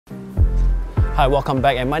Hi, welcome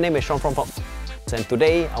back, and my name is Sean from and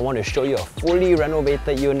today I want to show you a fully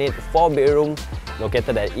renovated unit, 4-bedroom,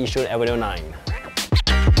 located at Yishun Avenue 9.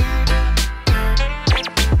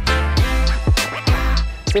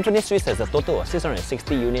 Symphony Suites has a total of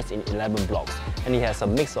 660 units in 11 blocks, and it has a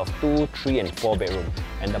mix of 2, 3 and 4 bedroom.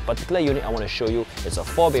 And the particular unit I want to show you is a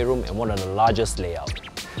 4-bedroom and one of the largest layout.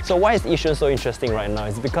 So why is Yishun so interesting right now?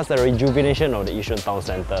 It's because the rejuvenation of the Yishun town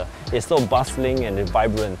centre is so bustling and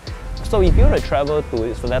vibrant. So if you want to travel to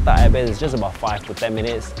Seletar Airbase, it's just about 5 to 10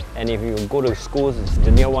 minutes. And if you go to schools,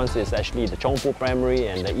 the near ones is actually the Chongfu Primary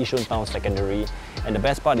and the Yishun Town Secondary. And the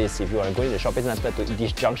best part is if you are going to the shopping centre to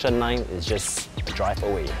this Junction 9, it's just a drive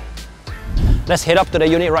away. Let's head up to the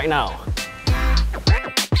unit right now.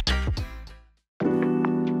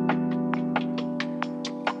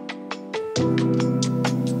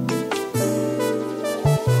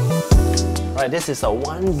 Right, this is a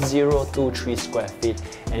 1023 square feet,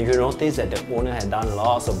 and you notice that the owner had done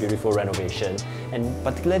lots of beautiful renovation, and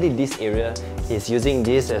particularly this area is using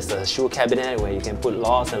this as a shoe cabinet where you can put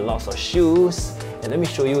lots and lots of shoes. And let me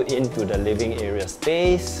show you into the living area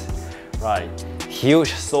space. Right,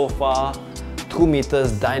 huge sofa, 2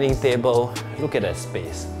 meters dining table. Look at that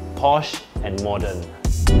space, posh and modern.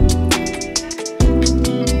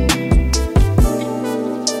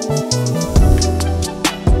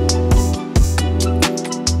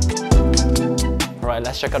 Alright,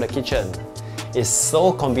 let's check out the kitchen. It's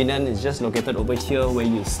so convenient, it's just located over here where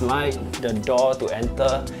you slide the door to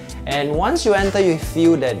enter. And once you enter, you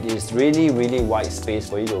feel that it's really wide space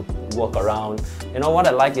for you to walk around. You know what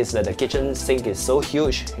I like is that the kitchen sink is so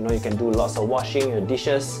huge. You know, you can do lots of washing your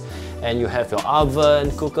dishes, and you have your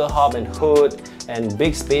oven, cooker hob and hood, and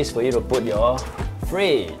big space for you to put your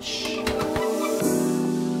fridge.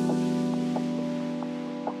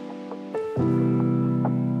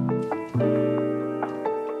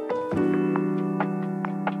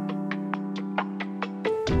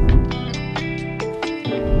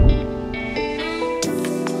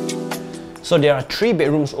 So there are 3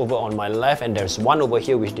 bedrooms over on my left, and there's one over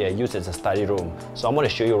here which they are used as a study room. So I'm going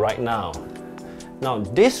to show you right now. Now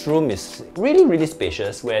this room is really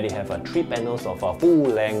spacious, where they have 3 panels of a full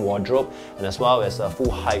length wardrobe and as well as a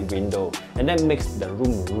full height window, and that makes the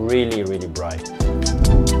room really bright.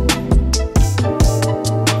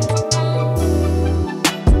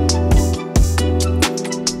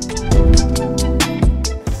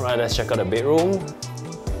 Right, let's check out the bedroom.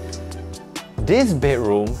 This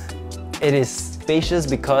bedroom, it is spacious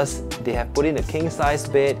because they have put in a king-size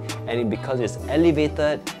bed, and because it's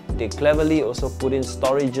elevated, they cleverly also put in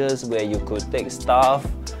storages where you could take stuff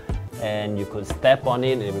and you could step on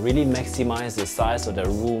it. It really maximizes the size of the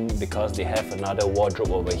room because they have another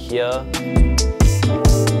wardrobe over here.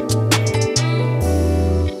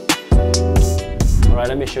 Alright,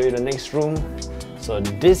 let me show you the next room. So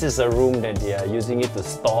this is a room that they are using it to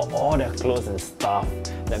store all their clothes and stuff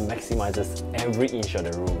that maximizes every inch of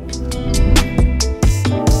the room.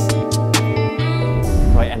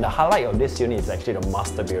 Right, and the highlight of this unit is actually the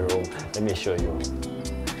master bedroom. Let me show you.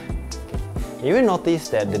 You will notice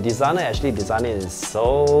that the designer actually designed it is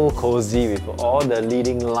so cozy with all the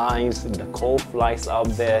leading lines, the cove lights out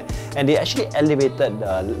there, and they actually elevated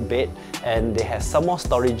the bed, and they have some more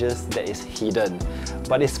storages that is hidden.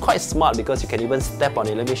 But it's quite smart because you can even step on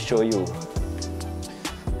it. Let me show you.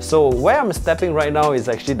 So where I'm stepping right now is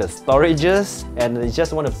actually the storages, and I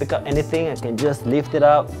just want to pick up anything, I can just lift it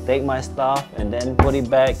up, take my stuff and then put it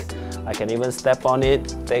back. I can even step on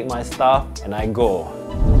it, take my stuff, and I go.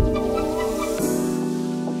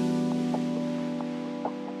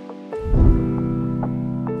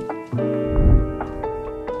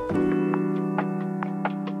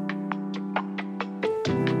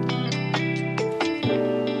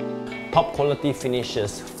 Top quality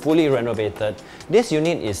finishes, fully renovated. This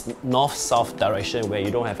unit is north-south direction where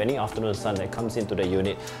you don't have any afternoon sun that comes into the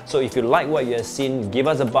unit. So if you like what you have seen, give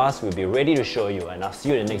us a buzz, we'll be ready to show you, and I'll see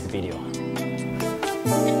you in the next video.